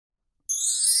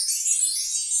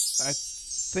I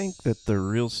think that the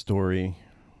real story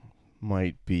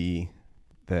might be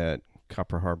that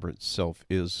Copper Harbor itself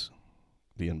is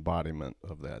the embodiment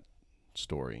of that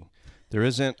story. There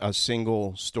isn't a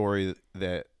single story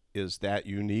that is that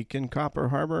unique in Copper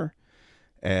Harbor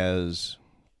as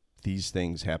these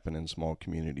things happen in small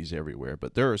communities everywhere.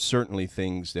 But there are certainly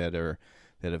things that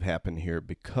have happened here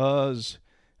because,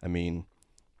 I mean,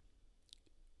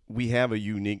 we have a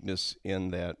uniqueness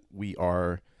in that we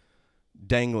are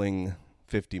dangling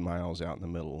 50 miles out in the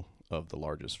middle of the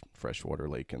largest freshwater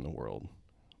lake in the world.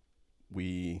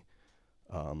 We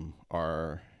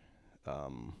are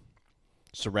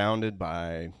surrounded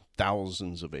by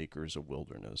thousands of acres of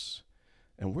wilderness.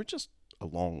 And we're just a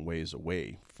long ways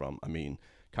away from, I mean,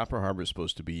 Copper Harbor is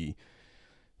supposed to be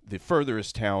the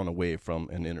furthest town away from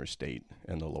an interstate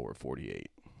in the lower 48.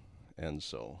 And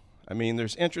so, I mean,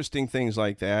 there's interesting things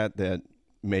like that that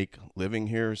make living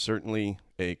here certainly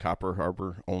a Copper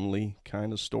Harbor only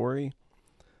kind of story.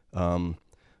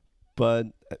 But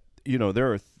you know,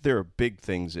 there are big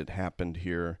things that happened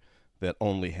here that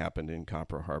only happened in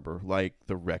Copper Harbor, like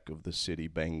the wreck of the city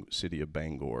of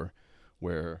Bangor,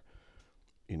 where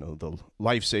you know the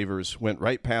lifesavers went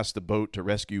right past the boat to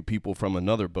rescue people from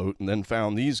another boat, and then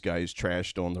found these guys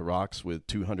trashed on the rocks with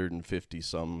 250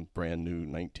 some brand new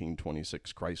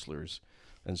 1926 Chryslers,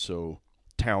 and so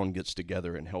town gets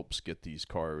together and helps get these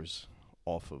cars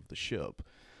off of the ship.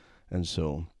 And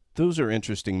so those are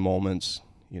interesting moments,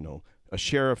 you know, a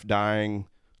sheriff dying,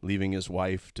 leaving his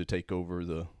wife to take over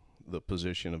the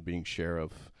position of being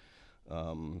sheriff,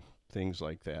 things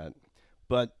like that.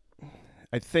 But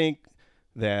I think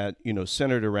that, you know,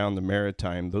 centered around the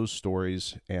maritime, those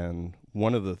stories, and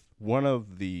one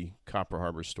of the Copper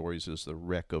Harbor stories is the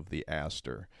wreck of the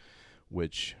Astor,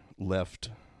 which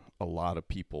left a lot of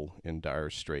people in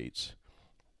dire straits.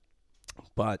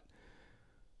 But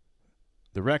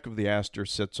the wreck of the Astor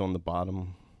sits on the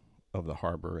bottom of the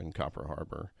harbor in Copper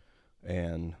Harbor,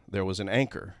 and there was an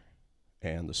anchor,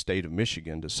 and the state of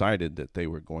Michigan decided that they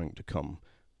were going to come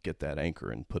get that anchor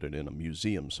and put it in a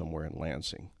museum somewhere in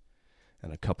Lansing.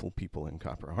 And a couple people in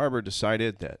Copper Harbor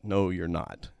decided that, no, you're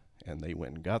not. And they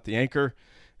went and got the anchor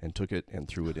and took it and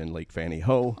threw it in Lake Fanny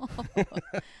Ho.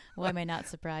 Why am I not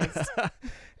surprised?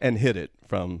 And hid it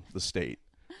from the state.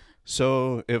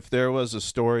 So if there was a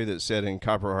story that said in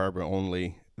Copper Harbor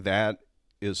only, that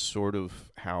is sort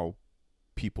of how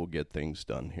people get things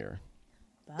done here.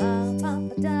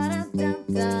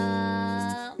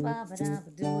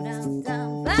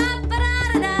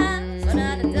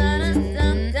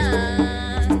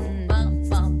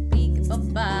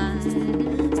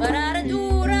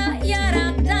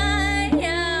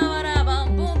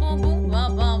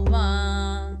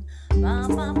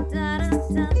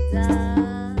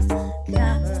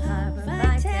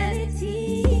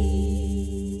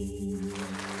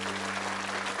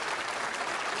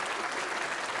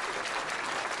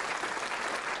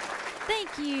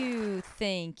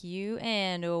 Thank you,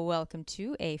 and welcome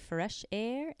to A Fresh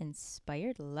Air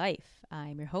Inspired Life.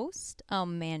 I'm your host,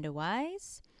 Amanda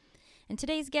Wise, and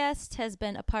today's guest has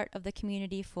been a part of the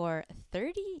community for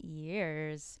 30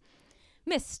 years.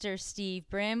 Mr. Steve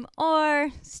Brimm,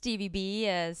 or Stevie B,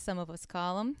 as some of us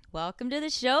call him. Welcome to the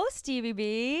show, Stevie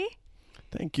B.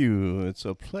 Thank you. It's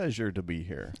a pleasure to be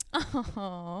here.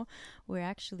 Oh, we're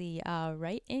actually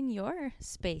right in your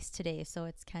space today, so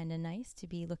it's kind of nice to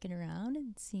be looking around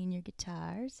and seeing your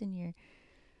guitars and your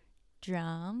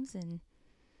drums and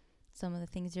some of the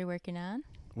things you're working on.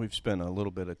 We've spent a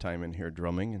little bit of time in here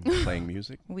drumming and playing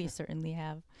music. We certainly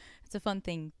have. It's a fun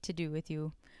thing to do with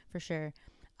you, for sure.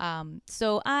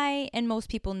 So I and most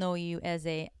people know you as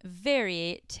a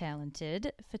very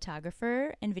talented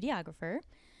photographer and videographer.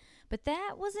 But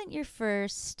that wasn't your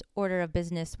first order of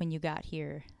business when you got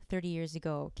here 30 years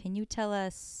ago. Can you tell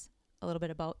us a little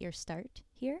bit about your start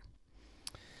here?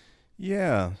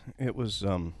 Yeah, it was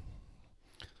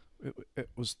it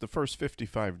was the first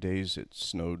 55 days it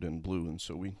snowed and blew, and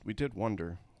so we did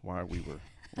wonder why we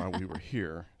were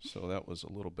here. So that was a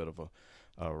little bit of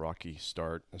a rocky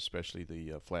start, especially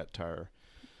the flat tire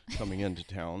coming into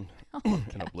town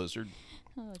in a blizzard.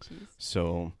 Oh, jeez.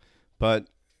 So, but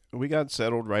we got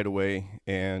settled right away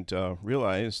and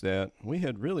realized that we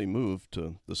had really moved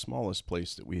to the smallest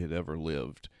place that we had ever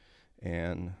lived.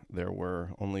 And there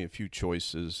were only a few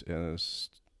choices as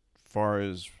far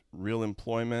as real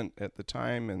employment at the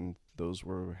time, and those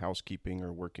were housekeeping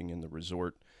or working in the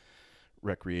resort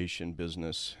recreation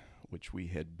business, which we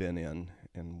had been in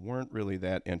and weren't really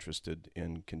that interested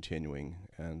in continuing.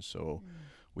 And so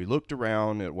we looked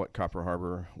around at what Copper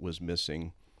Harbor was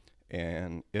missing,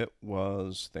 and it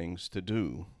was things to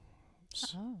do.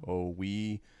 So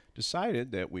we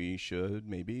decided that we should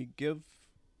maybe give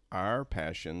our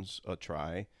passions a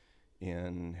try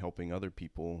in helping other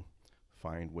people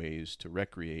find ways to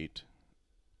recreate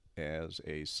as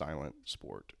a silent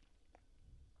sport.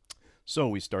 So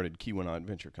we started Keweenaw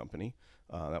Adventure Company.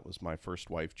 That was my first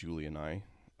wife, Julie, and I.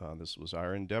 This was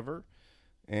our endeavor.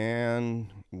 And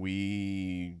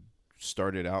we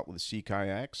started out with sea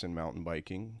kayaks and mountain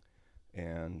biking.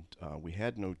 And we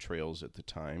had no trails at the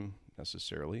time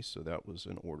necessarily, so that was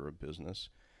an order of business.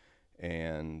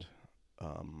 And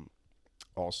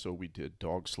also, we did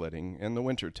dog sledding in the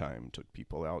wintertime, took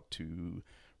people out to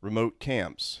remote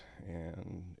camps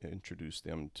and introduced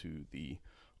them to the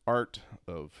art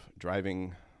of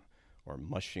driving or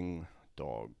mushing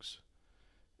dogs.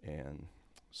 And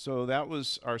so that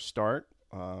was our start.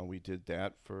 We did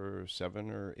that for 7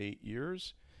 or 8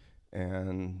 years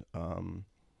and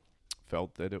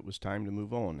felt that it was time to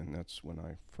move on. And that's when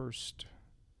I first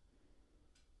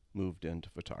moved into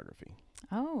photography.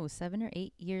 Oh, 7 or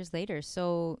 8 years later.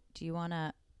 So, do you want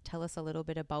to tell us a little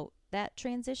bit about that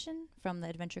transition from the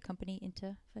adventure company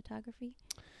into photography?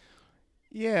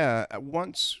 Yeah,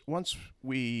 once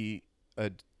we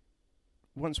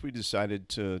decided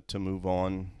to move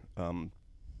on,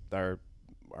 our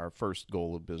our first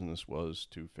goal of business was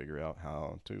to figure out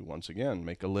how to once again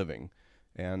make a living,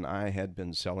 and I had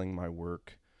been selling my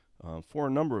work for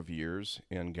a number of years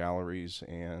in galleries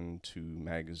and to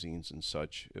magazines and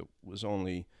such. It was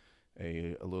only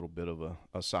a little bit of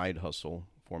a side hustle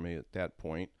for me at that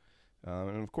point.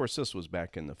 And of course, this was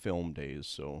back in the film days,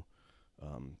 so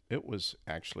it was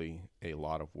actually a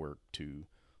lot of work to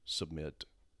submit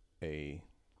a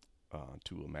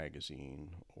to a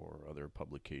magazine or other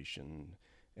publication,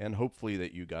 and hopefully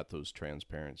that you got those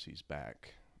transparencies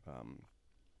back.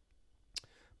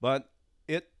 But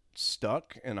it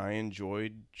stuck, and I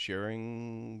enjoyed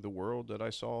sharing the world that I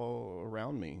saw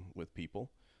around me with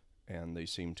people, and they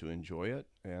seemed to enjoy it.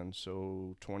 And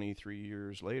so 23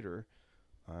 years later,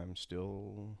 I'm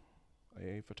still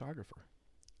a photographer.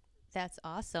 That's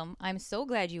awesome. I'm so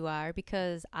glad you are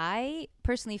because I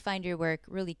personally find your work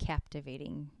really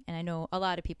captivating, and I know a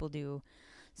lot of people do.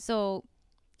 So,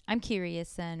 I'm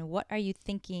curious then, what are you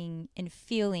thinking and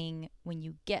feeling when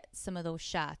you get some of those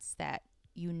shots that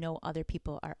you know other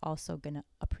people are also going to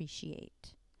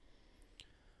appreciate?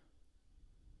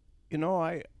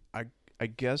 I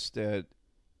guess that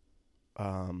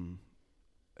um,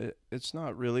 it's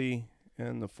not really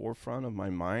in the forefront of my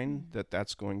mind Mm. that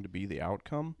that's going to be the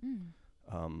outcome.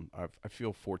 Mm. I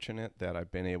feel fortunate that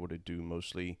I've been able to do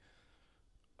mostly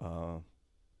uh,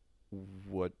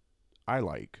 what I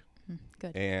like, Mm.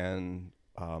 Good. and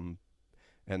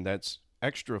and that's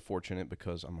extra fortunate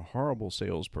because I'm a horrible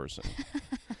salesperson.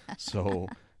 So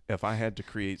if I had to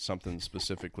create something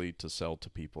specifically to sell to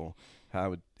people, I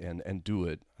would and do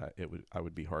it, I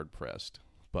would be hard pressed.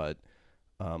 But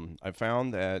I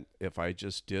found that if I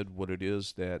just did what it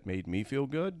is that made me feel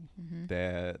good, Mm-hmm.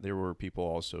 that there were people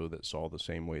also that saw the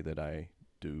same way that I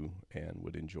do and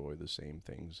would enjoy the same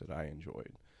things that I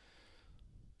enjoyed.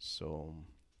 So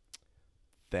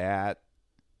that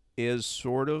is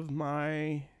sort of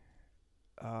my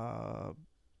uh,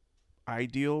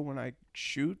 ideal when I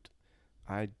shoot.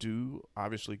 I do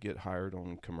obviously get hired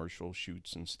on commercial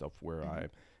shoots and stuff where Mm-hmm. I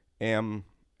am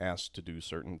asked to do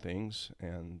certain things,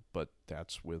 and but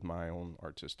that's with my own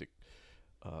artistic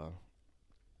uh,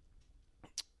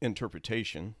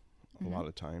 interpretation a Mm-hmm. lot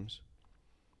of times,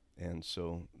 and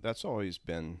so that's always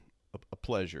been a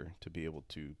pleasure to be able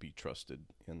to be trusted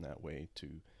in that way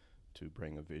to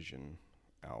bring a vision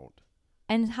out.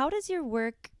 And how does your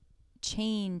work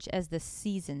change as the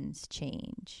seasons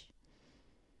change?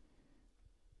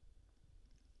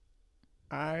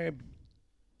 I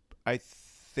I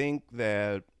think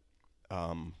that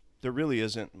there really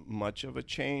isn't much of a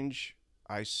change.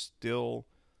 I still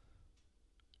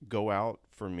go out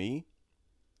for me.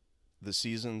 The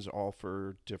seasons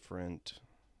offer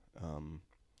um,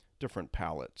 different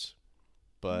palettes,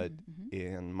 but Mm-hmm.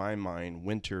 in my mind,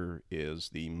 winter is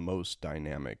the most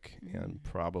dynamic Mm-hmm. and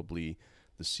probably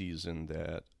the season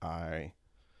that I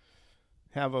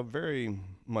have a very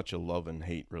much a love and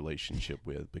hate relationship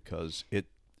with because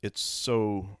it's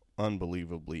so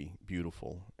unbelievably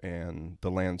beautiful and the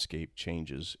landscape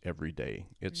changes every day.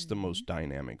 It's the Mm-hmm. most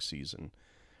dynamic season.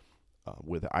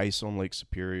 With ice on Lake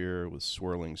Superior, with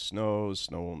swirling snow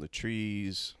on the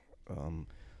trees, um,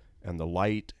 and the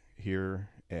light here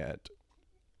at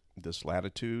this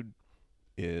latitude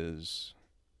is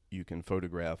you can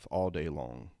photograph all day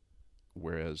long.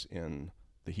 Whereas in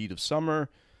the heat of summer,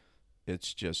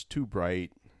 it's just too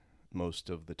bright most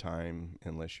of the time,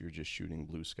 unless you're just shooting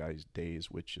blue skies days,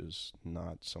 which is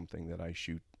not something that I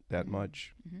shoot that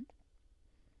much. Mm-hmm.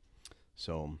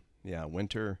 So yeah,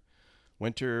 winter,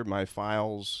 my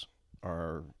files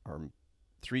are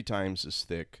 3 times as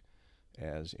thick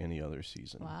as any other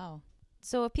season. Wow.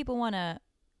 So if people want to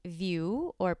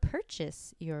view or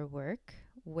purchase your work,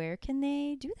 where can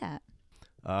they do that?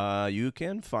 You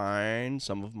can find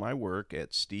some of my work at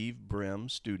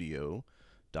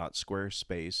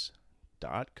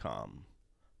stevebrimmstudio.squarespace.com.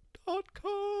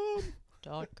 .com.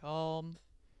 .com.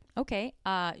 Okay.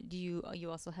 Do you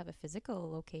also have a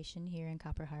physical location here in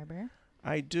Copper Harbor?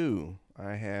 I do.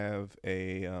 I have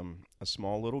a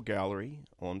small little gallery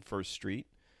on First Street,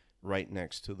 right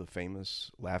next to the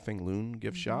famous Laughing Loon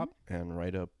gift shop, and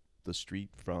right up the street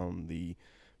from the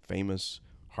famous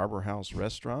Harbor House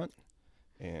restaurant,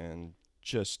 and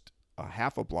just a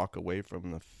half a block away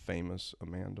from the famous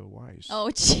Amanda Weiss.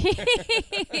 Oh,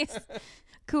 jeez.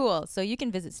 Cool. So you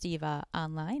can visit Steve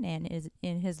online and is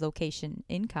in his location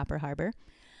in Copper Harbor.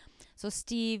 So,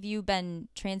 Steve, you've been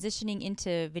transitioning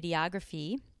into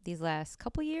videography these last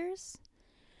couple years.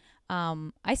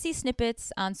 I see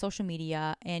snippets on social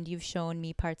media, and you've shown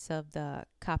me parts of the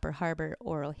Copper Harbor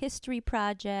Oral History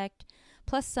Project,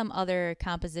 plus some other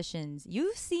compositions.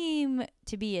 You seem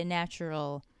to be a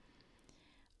natural.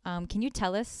 Can you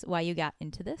tell us why you got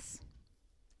into this?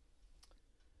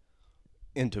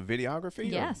 Into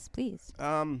videography? Yes, please.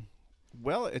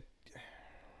 Well,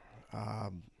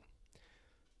 um,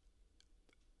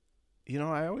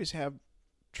 I always have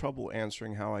trouble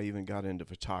answering how I even got into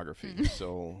photography.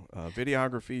 So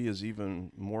videography is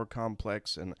even more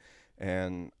complex, and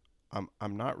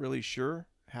I'm not really sure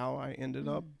how I ended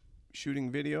up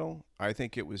shooting video. I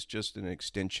think it was just an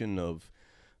extension of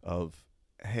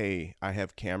hey, I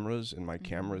have cameras, and my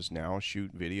cameras now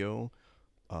shoot video.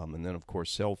 And then, of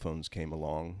course, cell phones came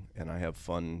along, and I have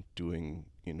fun doing,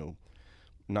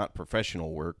 not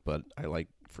professional work, but I like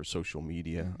for social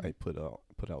media. I put out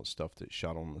stuff that's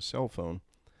shot on the cell phone.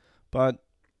 But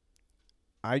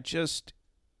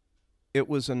it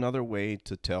was another way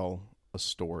to tell a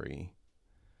story.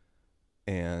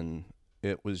 And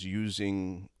it was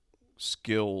using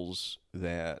skills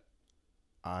that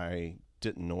I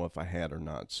didn't know if I had or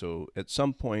not. So at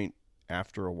some point,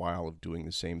 after a while of doing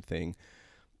the same thing,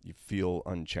 you feel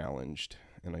unchallenged.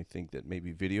 And I think that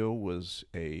maybe video was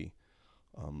a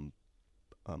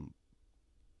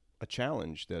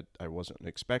challenge that I wasn't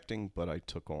expecting, but I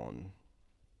took on.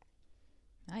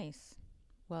 Nice.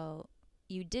 Well,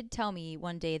 you did tell me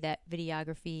one day that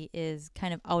videography is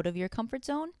kind of out of your comfort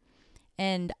zone.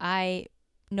 And I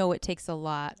know it takes a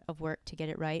lot of work to get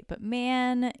it right, but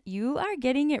man, you are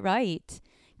getting it right.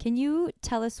 Can you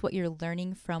tell us what you're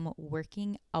learning from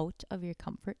working out of your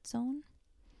comfort zone?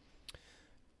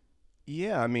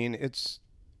 Yeah, I mean, it's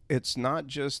not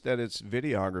just that it's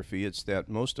videography, it's that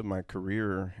most of my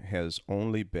career has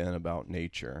only been about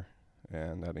nature,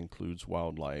 and that includes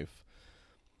wildlife,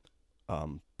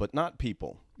 but not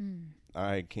people.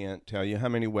 I can't tell you how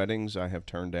many weddings I have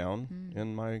turned down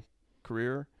in my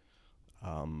career.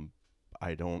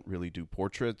 I don't really do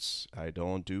portraits. I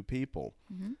don't do people.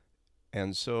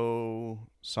 And so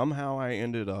somehow I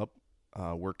ended up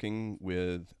working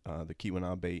with the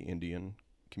Keweenaw Indian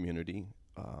community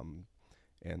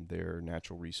and their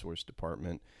natural resource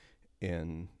department,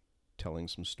 and telling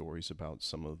some stories about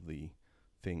some of the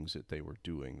things that they were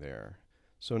doing there.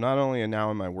 So not only now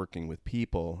am I working with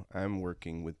people, I'm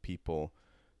working with people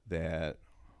that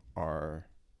are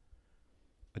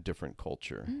a different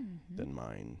culture than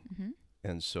mine.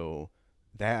 And so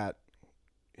that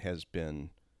has been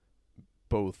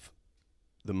both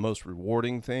the most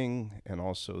rewarding thing and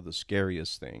also the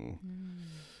scariest thing.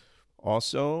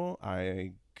 Also,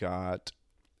 I got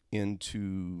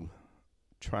into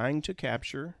trying to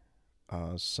capture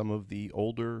some of the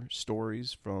older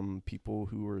stories from people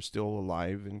who are still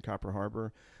alive in Copper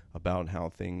Harbor about how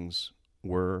things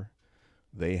were.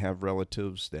 They have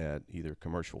relatives that either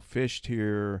commercial fished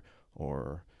here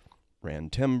or ran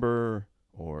timber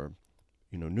or,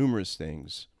 numerous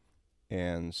things.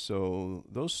 And so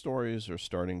those stories are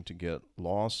starting to get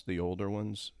lost, the older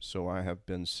ones. So I have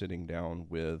been sitting down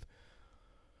with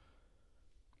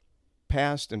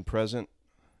past and present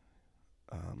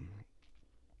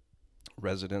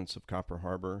residents of Copper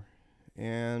Harbor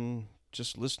and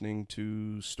just listening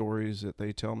to stories that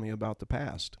they tell me about the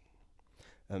past.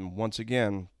 And once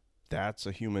again, that's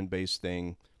a human-based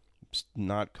thing. I'm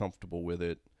not comfortable with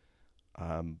it.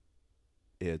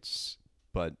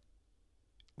 But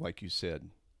like you said,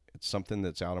 it's something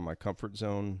that's out of my comfort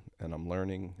zone, and I'm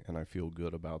learning, and I feel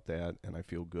good about that, and I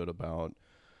feel good about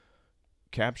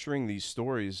capturing these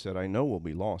stories that I know will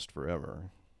be lost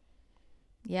forever.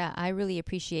 Yeah, I really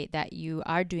appreciate that you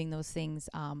are doing those things.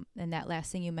 And that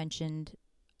last thing you mentioned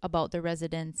about the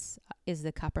residents is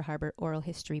the Copper Harbor Oral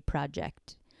History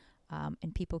Project.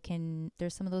 And people can,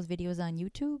 there's some of those videos on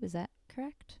YouTube. Is that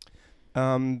correct?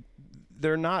 Um,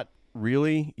 they're not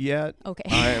really yet.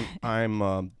 Okay.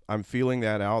 I'm feeling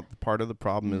that out. Part of the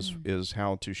problem Mm. is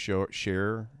how to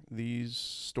share these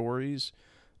stories,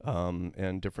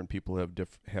 and different people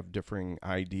have differing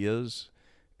ideas,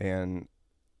 and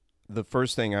the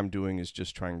first thing I'm doing is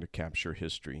just trying to capture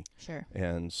history, Sure.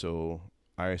 and so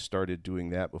I started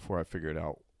doing that before I figured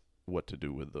out what to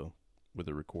do with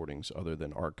the recordings other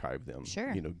than archive them.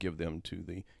 Sure. Give them to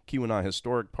the Keweenaw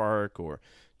Historic Park or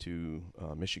to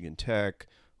Michigan Tech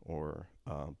or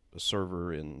a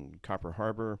server in Copper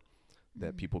Harbor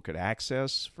that people could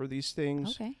access for these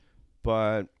things. Okay.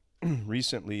 But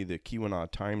recently, the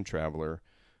Keweenaw Time Traveler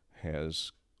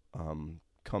has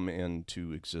come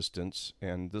into existence,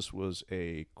 and this was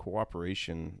a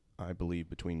cooperation, I believe,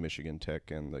 between Michigan Tech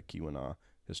and the Keweenaw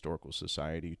Historical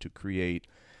Society to create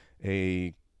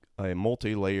a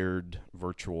multi-layered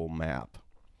virtual map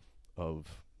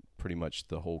of pretty much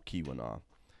the whole Keweenaw.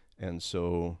 And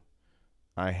so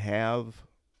I have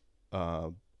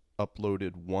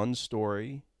uploaded one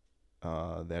story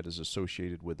that is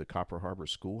associated with the Copper Harbor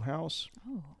Schoolhouse,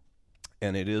 Oh.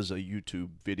 and it is a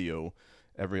YouTube video.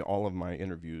 All of my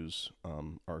interviews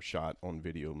are shot on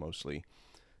video mostly,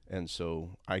 and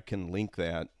so I can link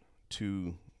that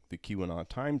to the Keweenaw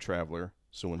Time Traveler.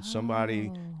 So when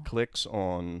somebody clicks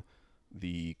on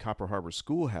the Copper Harbor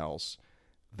Schoolhouse,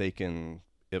 they can,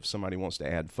 if somebody wants to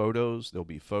add photos, there'll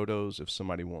be photos. If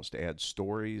somebody wants to add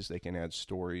stories, they can add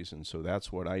stories. And so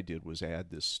that's what I did, was add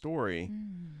this story,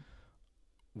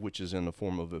 which is in the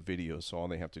form of a video. So all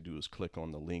they have to do is click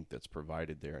on the link that's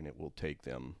provided there, and it will take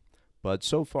them. But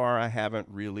so far, I haven't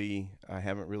really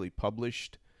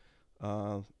published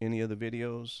any of the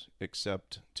videos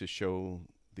except to show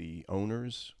the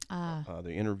owners, the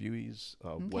interviewees,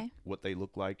 Okay. what they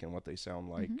look like and what they sound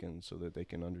like, and so that they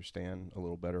can understand a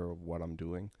little better of what I'm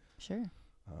doing. Sure.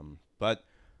 But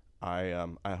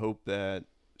I hope that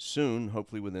soon,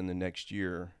 hopefully within the next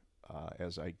year,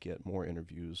 as I get more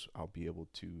interviews, I'll be able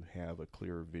to have a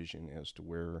clearer vision as to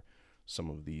where some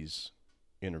of these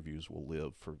interviews will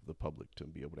live for the public to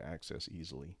be able to access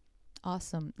easily.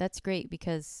 Awesome. That's great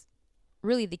because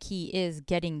really the key is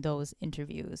getting those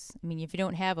interviews. I mean, if you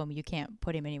don't have them, you can't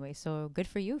put them anyway. So good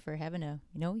for you for having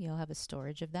you'll have a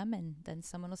storage of them, and then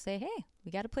someone will say, hey,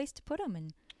 we got a place to put them,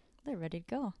 and they're ready to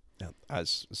go. Yeah,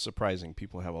 it's surprising.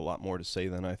 People have a lot more to say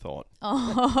than I thought.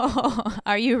 Oh,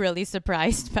 are you really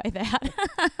surprised by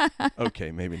that?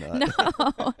 Okay, maybe not.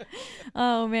 No.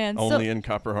 Oh, man. Only in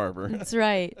Copper Harbor. That's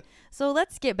right. So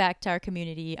let's get back to our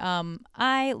community.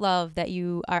 I love that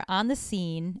you are on the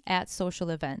scene at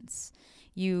social events.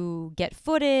 You get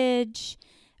footage,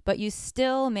 but you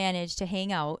still manage to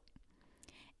hang out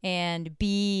and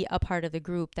be a part of the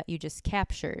group that you just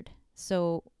captured.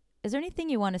 So is there anything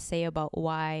you want to say about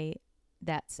why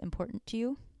that's important to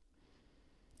you?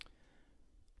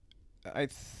 I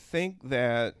think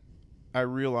that I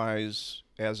realize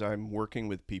as I'm working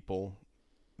with people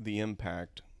the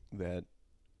impact that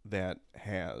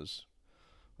has.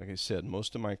 Like I said,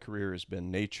 most of my career has been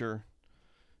nature,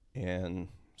 and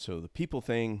so the people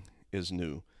thing is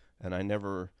new. And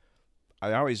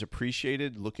I always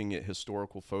appreciated looking at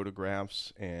historical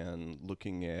photographs and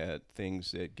looking at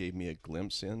things that gave me a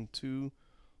glimpse into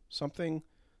something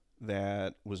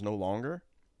that was no longer.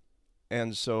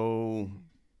 And so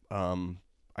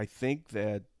I think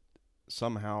that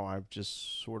somehow I've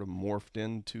just sort of morphed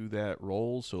into that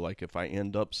role. So like if I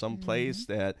end up someplace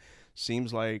that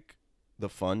seems like the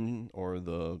fun or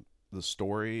the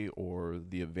story or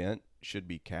the event should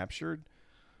be captured,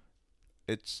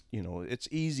 it's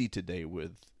easy today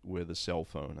with a cell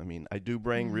phone. I mean, I do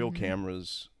bring real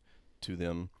cameras to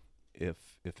them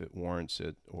if it warrants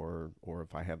it or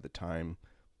if I have the time,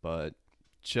 but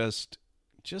just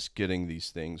getting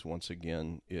these things once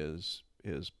again is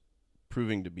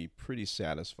proving to be pretty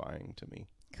satisfying to me.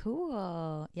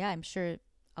 Cool. Yeah, I'm sure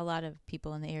a lot of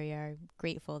people in the area are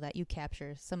grateful that you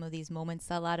capture some of these moments.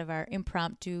 A lot of our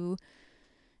impromptu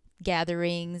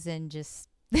gatherings and just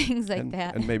things like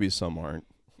that. And maybe some aren't.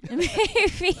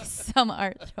 Maybe some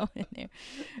aren't thrown in there.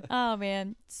 Oh,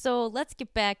 man. So let's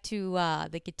get back to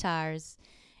the guitars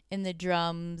and the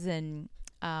drums. And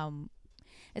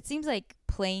it seems like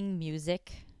playing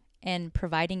music and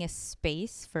providing a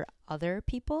space for other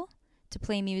people to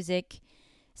play music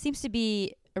seems to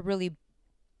be a really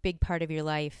big part of your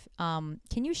life. Can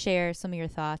you share some of your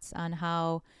thoughts on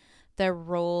how the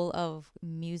role of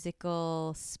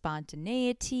musical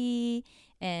spontaneity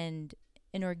and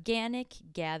an organic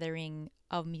gathering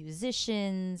of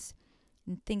musicians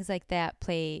and things like that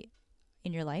play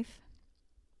in your life?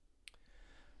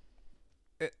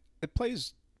 It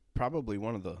plays probably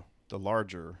one of the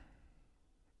larger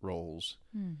roles.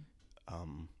 Hmm.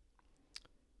 Um,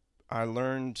 I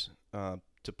learned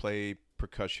to play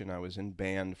percussion. I was in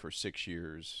band for 6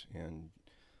 years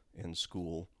in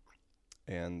school,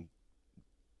 and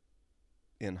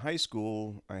in high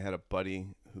school, I had a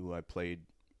buddy who I played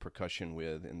percussion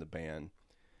with in the band,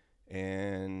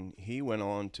 and he went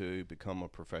on to become a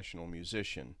professional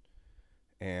musician.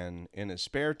 And in his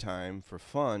spare time, for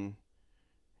fun,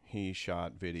 he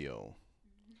shot video.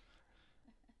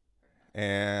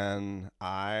 And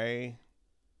I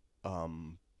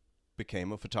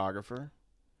became a photographer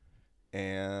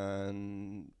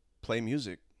and play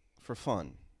music for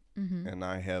fun. Mm-hmm. And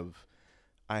I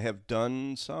have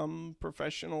done some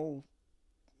professional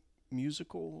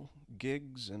musical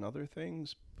gigs and other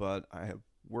things, but I have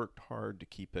worked hard to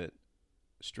keep it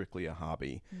strictly a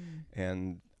hobby. Mm.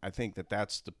 And I think that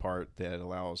that's the part that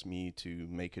allows me to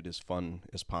make it as fun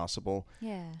as possible.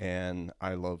 Yeah. And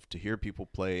I love to hear people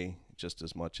play just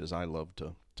as much as I love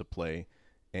to play.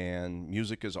 And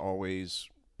music is always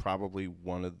probably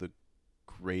one of the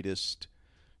greatest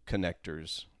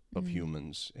connectors of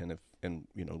humans. And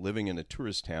living in a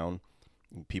tourist town,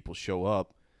 people show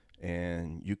up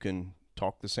and you can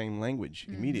talk the same language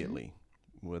immediately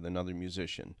with another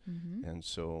musician. Mm-hmm. And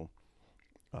so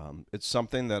it's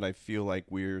something that I feel like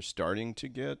we're starting to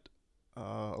get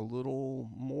a little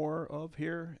more of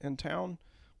here in town.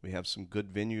 We have some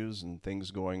good venues and things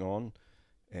going on,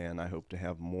 and I hope to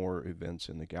have more events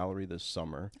in the gallery this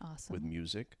summer Awesome. with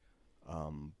music.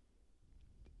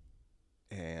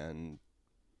 And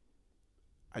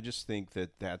I just think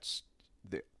that that's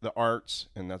the arts,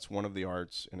 and that's one of the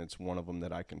arts, and it's one of them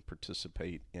that I can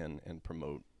participate in and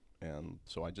promote. And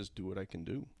so I just do what I can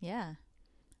do. Yeah.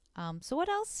 So what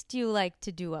else do you like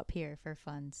to do up here for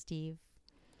fun, Steve?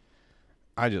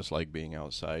 I just like being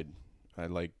outside. I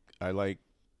like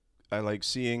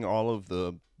seeing all of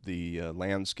the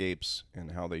landscapes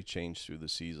and how they change through the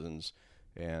seasons.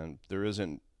 And there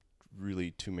isn't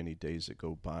really too many days that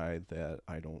go by that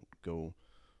I don't go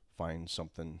find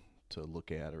something to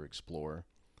look at or explore.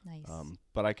 Nice.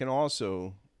 But I can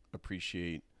also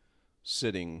appreciate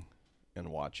sitting and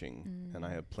watching. And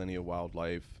I have plenty of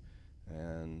wildlife,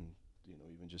 and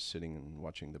even just sitting and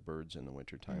watching the birds in the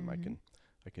wintertime, I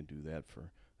can do that for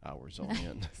hours on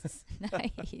end.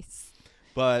 Nice.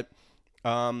 But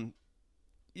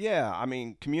yeah, I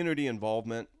mean, community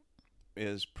involvement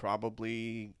is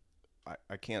probably,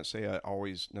 I can't say I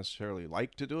always necessarily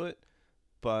like to do it,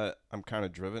 but I'm kind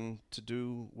of driven to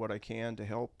do what I can to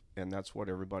help, and that's what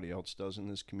everybody else does in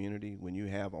this community. When you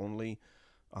have only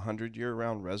 100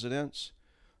 year-round residents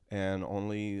and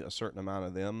only a certain amount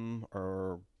of them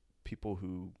are people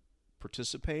who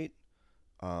participate,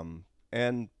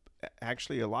 and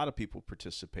actually a lot of people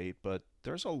participate, but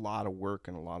there's a lot of work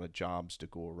and a lot of jobs to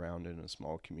go around in a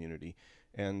small community.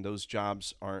 And those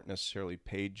jobs aren't necessarily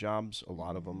paid jobs. A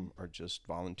lot of them are just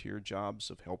volunteer jobs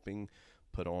of helping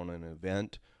put on an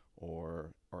event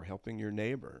or helping your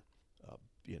neighbor.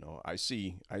 I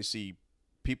see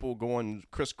people going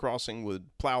crisscrossing with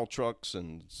plow trucks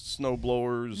and snow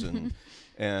blowers and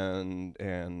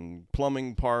and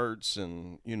plumbing parts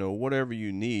and whatever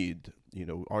you need.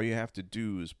 All you have to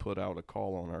do is put out a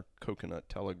call on our coconut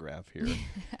telegraph here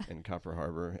in Copper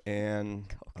Harbor, and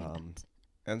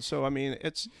and so I mean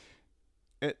it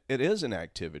is an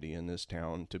activity in this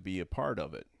town to be a part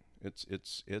of it.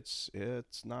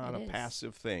 It's not a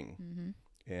passive thing.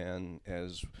 Mm-hmm. And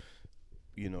as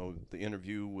the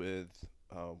interview with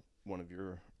one of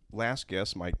your last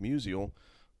guests, Mike Musial,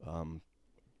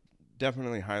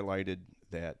 definitely highlighted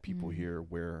that people here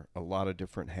wear a lot of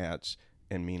different hats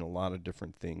and mean a lot of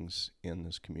different things in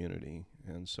this community.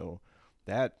 And so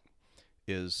that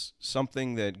is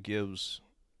something that gives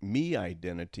me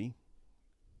identity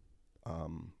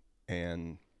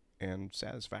and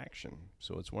satisfaction.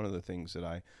 So it's one of the things that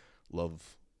I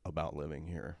love about living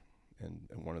here, and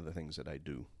one of the things that I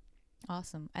do.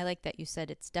 Awesome. I like that you said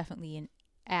it's definitely an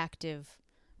active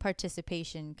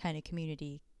participation kind of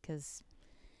community, because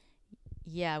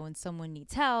yeah, when someone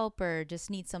needs help or just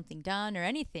needs something done or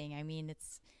anything, I mean,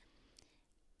 it's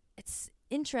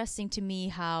interesting to me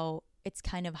how it's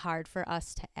kind of hard for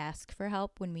us to ask for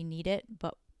help when we need it.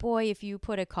 But boy, if you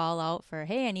put a call out for,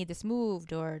 hey, I need this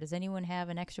moved, or does anyone have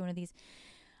an extra one of these?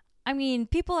 I mean,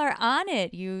 people are on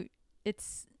it.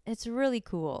 It's really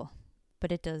cool,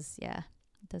 but it does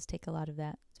take a lot of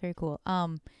that. It's very cool.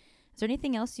 Is there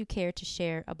anything else you care to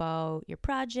share about your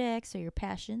projects or your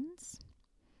passions?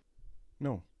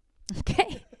 No.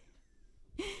 Okay.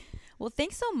 Well,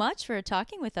 thanks so much for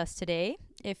talking with us today.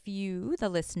 If you, the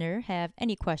listener, have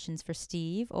any questions for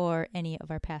Steve or any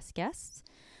of our past guests,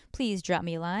 please drop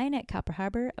me a line at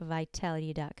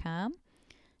copperharborvitality.com.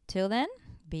 Till then,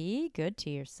 be good to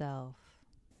yourself.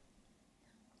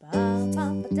 Ba ba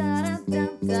ba da da da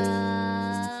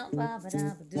da, ba ba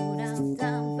da ba do da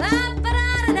da, ba ba da.